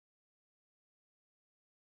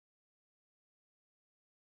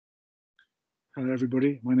Hello,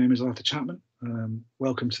 everybody. My name is Arthur Chapman.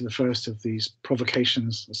 Welcome to the first of these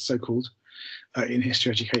provocations, so-called, in history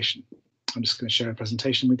education. I'm just going to share a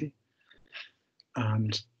presentation with you.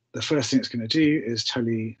 And the first thing it's going to do is tell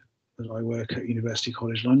you that I work at University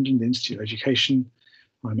College London, the Institute of Education.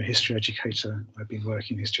 I'm a history educator. I've been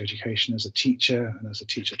working in history education as a teacher and as a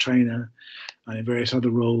teacher trainer and in various other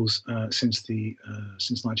roles since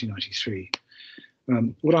 1993.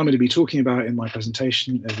 What I'm going to be talking about in my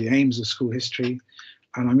presentation are the aims of school history,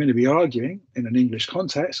 and I'm going to be arguing in an English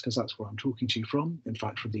context, because that's where I'm talking to you from. In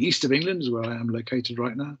fact, from the east of England is where I am located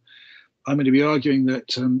right now. I'm going to be arguing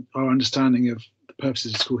that our understanding of the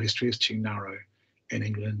purposes of school history is too narrow in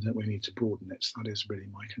England, that we need to broaden it. That is really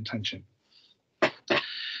my contention.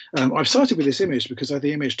 I've started with this image because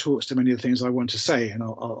the image talks to many of the things I want to say, and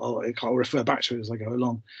I'll refer back to it as I go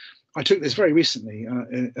along. I took this very recently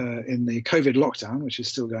in the COVID lockdown, which is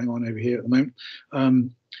still going on over here at the moment.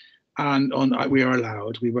 We were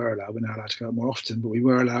allowed, we're now allowed to go out more often, but we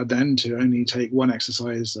were allowed then to only take one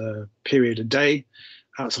exercise period a day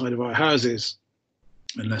outside of our houses,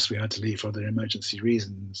 unless we had to leave for other emergency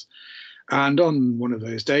reasons. And on one of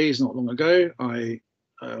those days, not long ago, I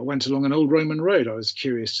went along an old Roman road. I was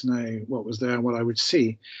curious to know what was there and what I would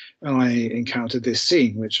see. And I encountered this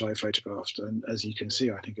scene, which I photographed. And as you can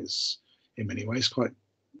see, I think it's in many ways quite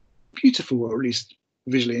beautiful, or at least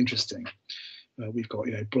visually interesting. We've got,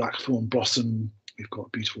 blackthorn blossom, we've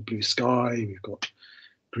got beautiful blue sky, we've got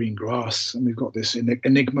green grass, and we've got this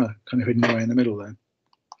enigma kind of hidden away in the middle there.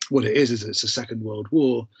 What it is it's a Second World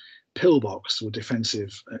War pillbox or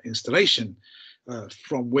defensive installation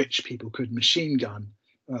from which people could machine gun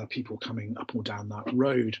people coming up or down that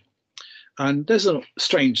road. And there's a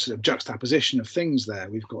strange sort of juxtaposition of things there.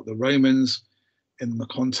 We've got the Romans in the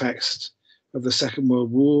context of the Second World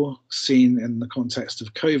War, seen in the context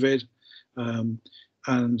of COVID,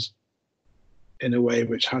 and in a way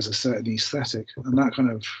which has a certain aesthetic. And that kind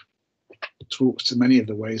of talks to many of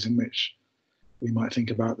the ways in which we might think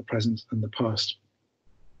about the present and the past.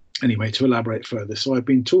 Anyway, to elaborate further, so I've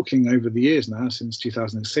been talking over the years now, since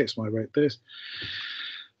 2006 when I wrote this,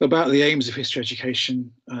 about the aims of history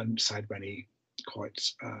education, and said many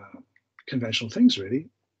quite conventional things, really.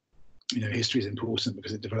 History is important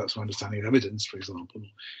because it develops our understanding of evidence, for example.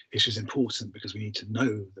 History is important because we need to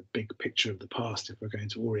know the big picture of the past if we're going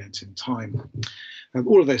to orient in time.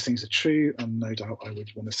 All of those things are true, and no doubt I would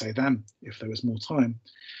want to say them if there was more time.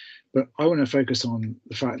 But I want to focus on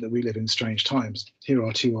the fact that we live in strange times. Here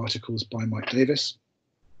are two articles by Mike Davis,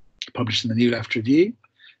 published in the New Left Review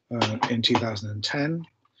in 2010,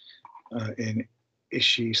 in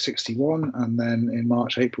issue 61, and then in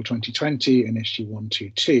April 2020 in issue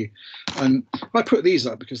 122. And I put these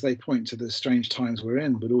up because they point to the strange times we're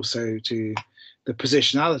in, but also to the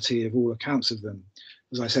positionality of all accounts of them.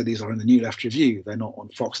 As I said, these are in the New Left Review. They're not on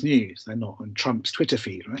Fox News. They're not on Trump's Twitter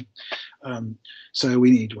feed, right? So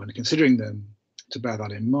we need, when considering them, to bear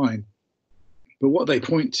that in mind. But what they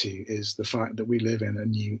point to is the fact that we live in a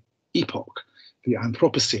new epoch, the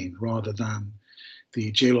Anthropocene, rather than the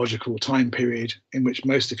geological time period in which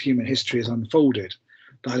most of human history is unfolded.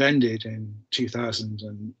 That ended in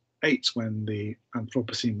 2008 when the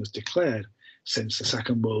Anthropocene was declared. Since the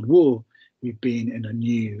Second World War, we've been in a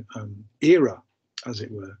new era, as it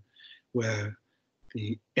were, where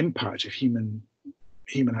the impact of human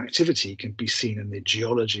activity can be seen in the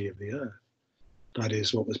geology of the Earth. That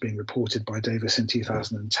is what was being reported by Davis in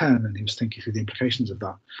 2010, and he was thinking through the implications of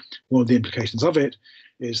that. One of the implications of it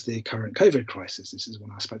is the current COVID crisis. This is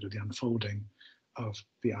one aspect of the unfolding of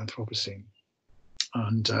the Anthropocene,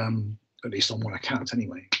 and at least on one account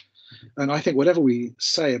anyway. And I think whatever we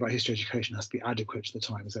say about history education has to be adequate to the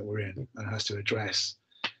times that we're in, and has to address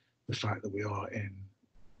the fact that we are in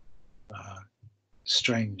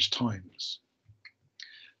strange times.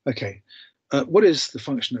 Okay, what is the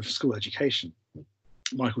function of school education?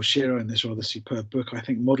 Michael Shearer, in this rather superb book, I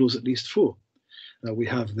think models at least four. We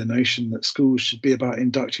have the notion that schools should be about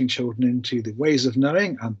inducting children into the ways of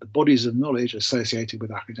knowing and the bodies of knowledge associated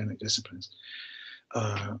with academic disciplines.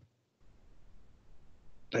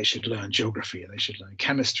 They should learn geography, they should learn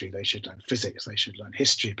chemistry, they should learn physics, they should learn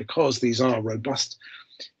history, because these are robust,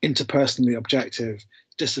 interpersonally objective,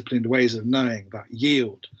 disciplined ways of knowing that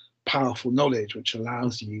yield powerful knowledge which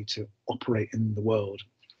allows you to operate in the world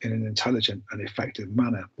in an intelligent and effective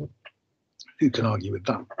manner. Who can argue with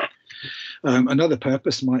that? Another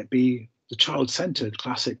purpose might be the child-centered,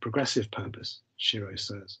 classic progressive purpose, Shiro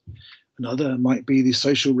says. Another might be the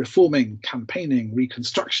social reforming, campaigning,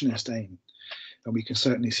 reconstructionist aim. And we can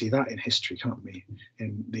certainly see that in history, can't we?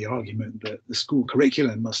 In the argument that the school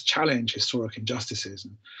curriculum must challenge historic injustices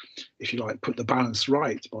and, if you like, put the balance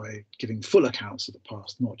right by giving full accounts of the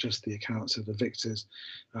past, not just the accounts of the victors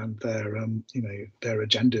and their, their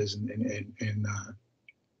agendas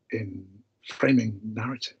in framing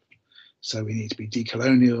narrative. So we need to be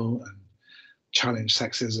decolonial and challenge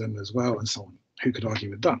sexism as well, and so on. Who could argue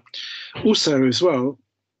with that? Also, as well,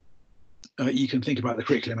 you can think about the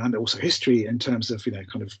curriculum and also history in terms of,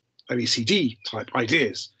 kind of OECD type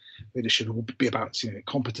ideas. That it should all be about,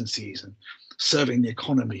 competencies and serving the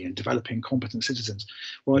economy and developing competent citizens.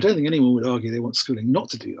 Well, I don't think anyone would argue they want schooling not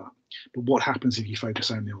to do that. But what happens if you focus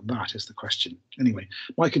only on that is the question. Anyway,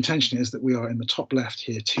 my contention is that we are in the top left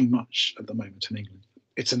here too much at the moment in England.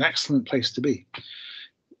 It's an excellent place to be.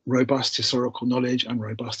 Robust historical knowledge and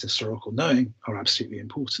robust historical knowing are absolutely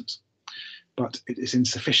important. But it is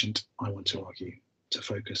insufficient, I want to argue, to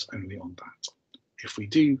focus only on that. If we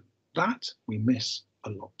do that, we miss a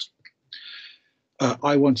lot.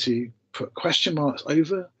 I want to put question marks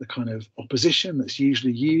over the kind of opposition that's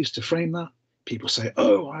usually used to frame that. People say,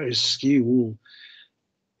 oh, I eschew all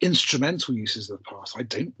instrumental uses of the past. I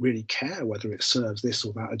don't really care whether it serves this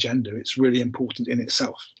or that agenda. It's really important in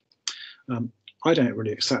itself. I don't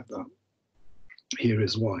really accept that. Here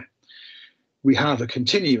is why. We have a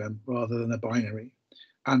continuum rather than a binary,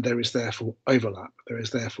 and there is therefore overlap. There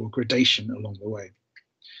is therefore gradation along the way.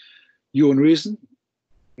 Jorn Ruysen,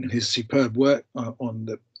 in his superb work on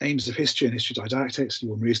the aims of history and history didactics,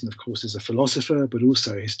 Jorn Ruysen, of course, is a philosopher, but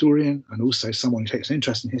also a historian, and also someone who takes an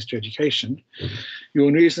interest in history education.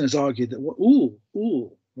 Jorn Ruysen has argued that what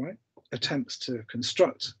all attempts to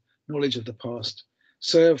construct knowledge of the past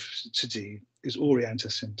serve to do is orient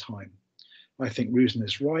us in time. I think Ruysen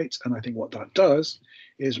is right, and I think what that does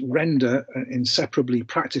is render an inseparably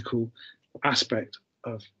practical aspect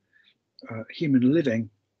of human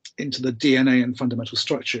living into the DNA and fundamental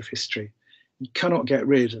structure of history. You cannot get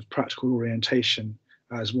rid of practical orientation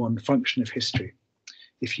as one function of history.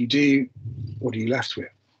 If you do, what are you left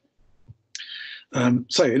with?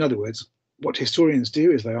 So, in other words, what historians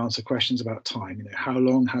do is they answer questions about time. How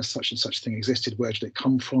long has such and such thing existed? Where did it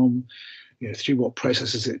come from? Through what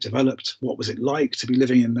processes it developed? What was it like to be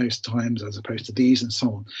living in those times as opposed to these, and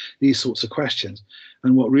so on? These sorts of questions.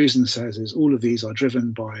 And what Ruysen says is all of these are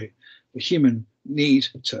driven by the human need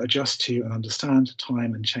to adjust to and understand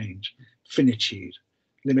time and change, finitude,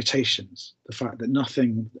 limitations, the fact that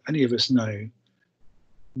nothing any of us know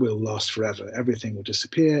will last forever. Everything will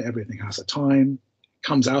disappear, everything has a time,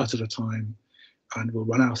 comes out of a time, and will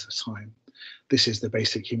run out of time. This is the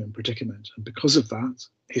basic human predicament. And because of that,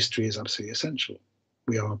 history is absolutely essential.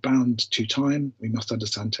 We are bound to time, we must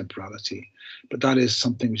understand temporality, but that is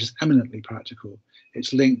something which is eminently practical.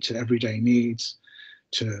 It's linked to everyday needs,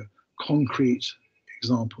 to concrete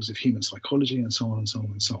examples of human psychology, and so on and so on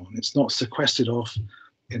and so on. It's not sequestered off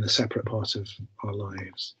in a separate part of our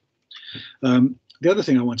lives. The other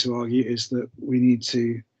thing I want to argue is that we need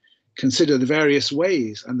to consider the various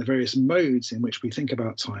ways and the various modes in which we think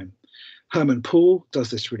about time. Herman Poole does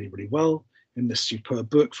this really, really well in this superb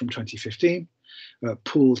book from 2015.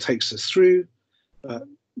 Poole takes us through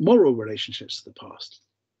moral relationships to the past.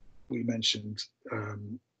 We mentioned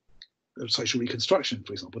social reconstruction,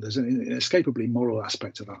 for example. There's an inescapably moral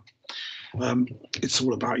aspect to that. It's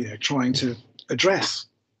all about trying to address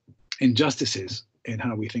injustices in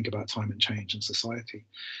how we think about time and change in society.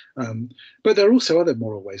 But there are also other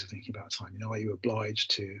moral ways of thinking about time. Are you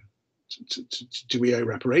obliged to do we owe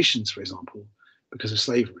reparations, for example, because of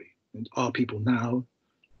slavery? And are people now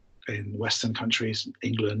in Western countries,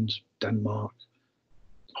 England, Denmark,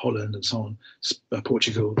 Holland, and so on,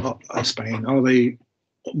 Portugal, Spain, are they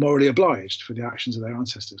morally obliged for the actions of their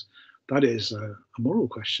ancestors? That is a moral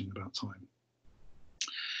question about time.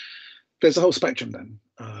 There's a whole spectrum then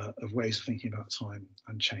of ways of thinking about time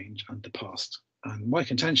and change and the past. And my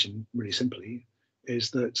contention, really simply,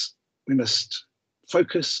 is that we must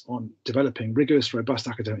focus on developing rigorous, robust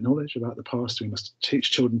academic knowledge about the past. We must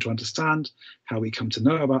teach children to understand how we come to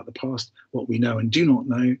know about the past, what we know and do not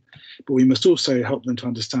know, but we must also help them to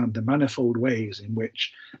understand the manifold ways in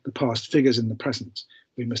which the past figures in the present.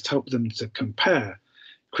 We must help them to compare,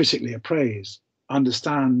 critically appraise,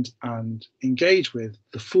 understand and engage with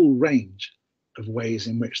the full range of ways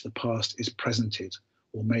in which the past is presented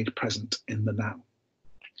or made present in the now.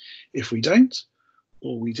 If we don't,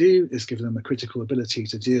 all we do is give them a critical ability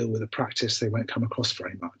to deal with a practice they won't come across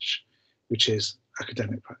very much, which is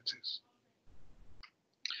academic practice.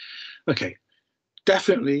 Okay,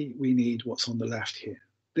 definitely we need what's on the left here.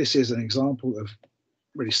 This is an example of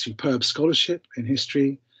really superb scholarship in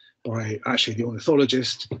history by actually the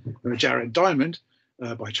ornithologist Jared Diamond,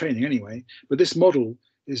 by training anyway. But this model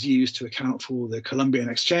is used to account for the Columbian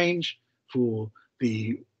exchange, for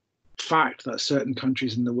the fact that certain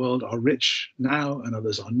countries in the world are rich now and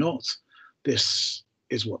others are not. This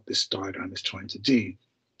is what this diagram is trying to do.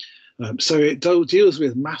 So it deals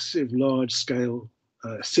with massive, large-scale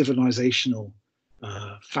civilizational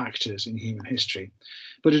factors in human history,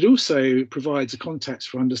 but it also provides a context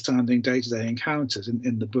for understanding day-to-day encounters.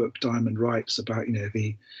 In the book, Diamond writes about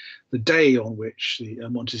the day on which the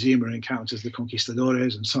Montezuma encounters the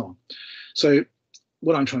conquistadores and so on. So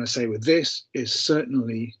what I'm trying to say with this is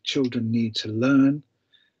certainly children need to learn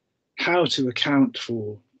how to account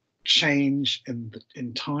for change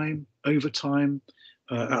in time, over time,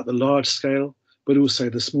 at the large scale, but also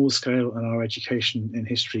the small scale, and our education in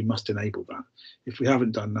history must enable that. If we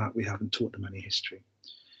haven't done that, we haven't taught them any history.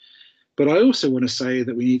 But I also want to say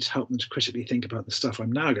that we need to help them to critically think about the stuff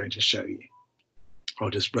I'm now going to show you. I'll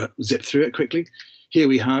just zip through it quickly. Here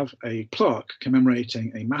we have a plaque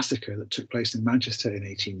commemorating a massacre that took place in Manchester in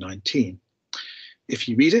 1819. If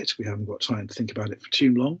you read it, we haven't got time to think about it for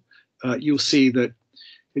too long, you'll see that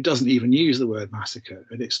it doesn't even use the word massacre.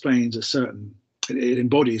 It explains it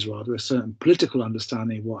embodies rather a certain political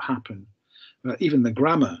understanding of what happened. Even the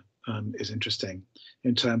grammar is interesting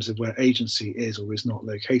in terms of where agency is or is not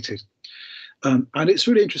located. And it's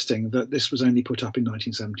really interesting that this was only put up in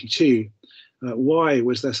 1972. Why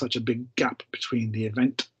was there such a big gap between the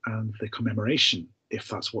event and the commemoration, if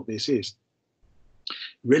that's what this is?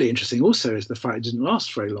 Really interesting also is the fact it didn't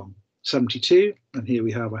last very long. 72, and here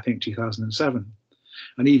we have, I think, 2007.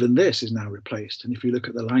 And even this is now replaced. And if you look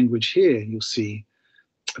at the language here, you'll see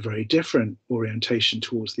a very different orientation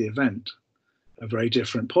towards the event, a very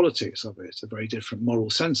different politics of it, a very different moral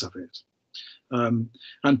sense of it.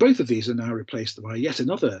 And both of these are now replaced by yet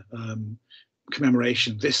another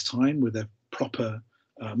commemoration, this time with a proper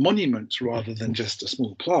monument rather than just a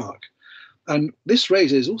small plaque. And this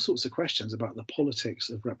raises all sorts of questions about the politics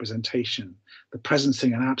of representation, the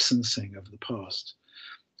presencing and absencing of the past,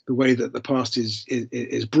 the way that the past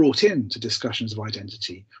is brought into discussions of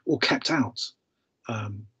identity or kept out,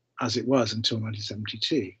 as it was until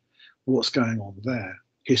 1972. What's going on there?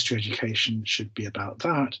 History education should be about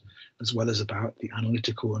that, as well as about the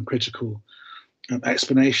analytical and critical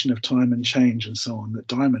explanation of time and change and so on that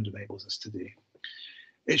Diamond enables us to do.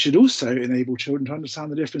 It should also enable children to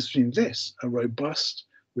understand the difference between this, a robust,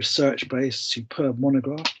 research-based, superb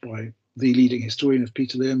monograph by the leading historian of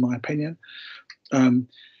Peterloo, in my opinion,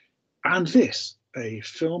 and this, a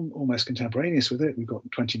film almost contemporaneous with it. We've got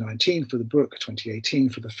 2019 for the book, 2018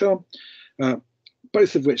 for the film,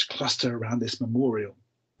 both of which cluster around this memorial.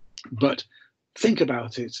 But think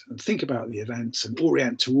about it and think about the events and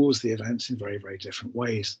orient towards the events in very, very different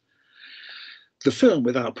ways. The film,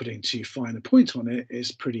 without putting too fine a point on it,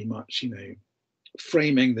 is pretty much,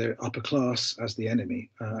 framing the upper class as the enemy,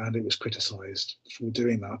 and it was criticised for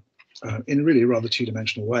doing that in a really rather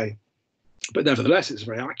two-dimensional way. But nevertheless, it's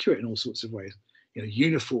very accurate in all sorts of ways.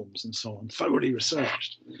 Uniforms and so on, thoroughly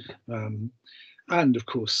researched. And of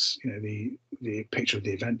course, the picture of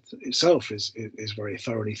the event itself is very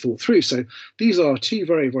thoroughly thought through. So these are two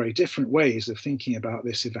very, very different ways of thinking about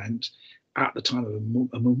this event at the time of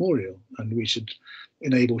a memorial. And we should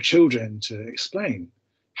enable children to explain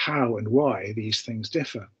how and why these things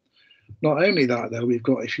differ. Not only that, though, we've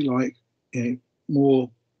got, if you like, a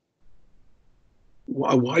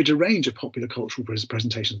wider range of popular cultural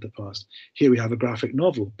presentations of the past. Here we have a graphic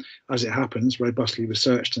novel, as it happens, robustly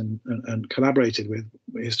researched and collaborated with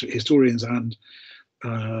historians and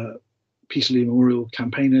Peterloo Memorial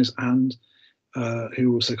campaigners and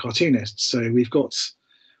who are also cartoonists. So we've got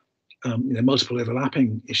multiple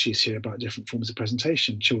overlapping issues here about different forms of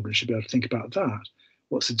presentation. Children should be able to think about that.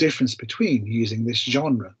 What's the difference between using this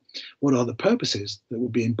genre? What are the purposes that will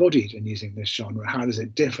be embodied in using this genre? How does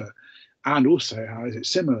it differ? And also, how is it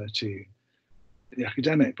similar to the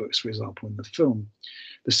academic books, for example, in the film?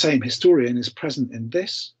 The same historian is present in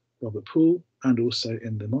this, Robert Poole, and also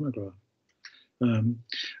in the monograph.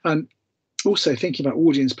 And also thinking about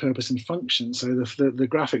audience purpose and function. So the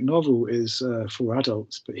graphic novel is for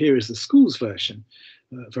adults, but here is the school's version,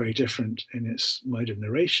 very different in its mode of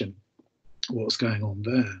narration. What's going on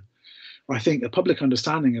there? I think a public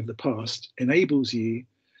understanding of the past enables you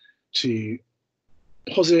to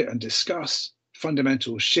posit and discuss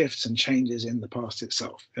fundamental shifts and changes in the past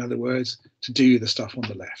itself. In other words, to do the stuff on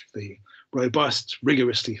the left, the robust,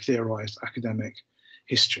 rigorously theorized academic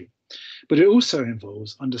history. But it also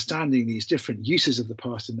involves understanding these different uses of the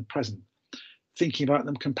past in the present, thinking about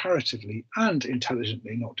them comparatively and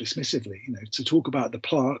intelligently, not dismissively. You know, to talk about the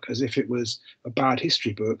plaque as if it was a bad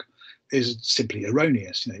history book is simply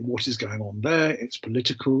erroneous. You know, what is going on there? It's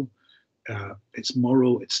political, it's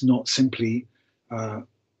moral. It's not simply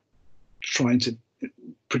trying to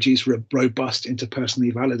produce robust,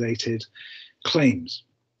 interpersonally validated claims.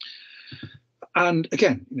 And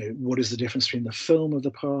again, you know, what is the difference between the film of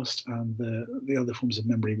the past and the other forms of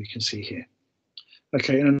memory we can see here?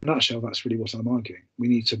 Okay, in a nutshell, that's really what I'm arguing. We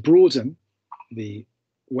need to broaden the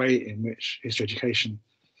way in which history education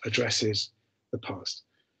addresses the past.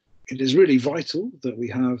 It is really vital that we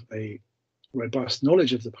have a robust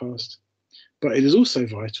knowledge of the past, but it is also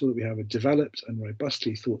vital that we have a developed and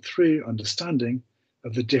robustly thought through understanding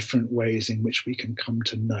of the different ways in which we can come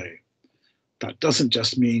to know. That doesn't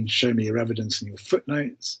just mean show me your evidence and your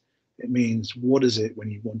footnotes. It means what is it when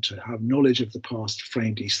you want to have knowledge of the past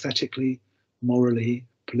framed aesthetically, morally,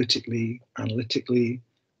 politically, analytically,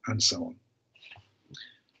 and so on.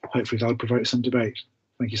 Hopefully that'll provoke some debate.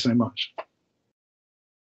 Thank you so much.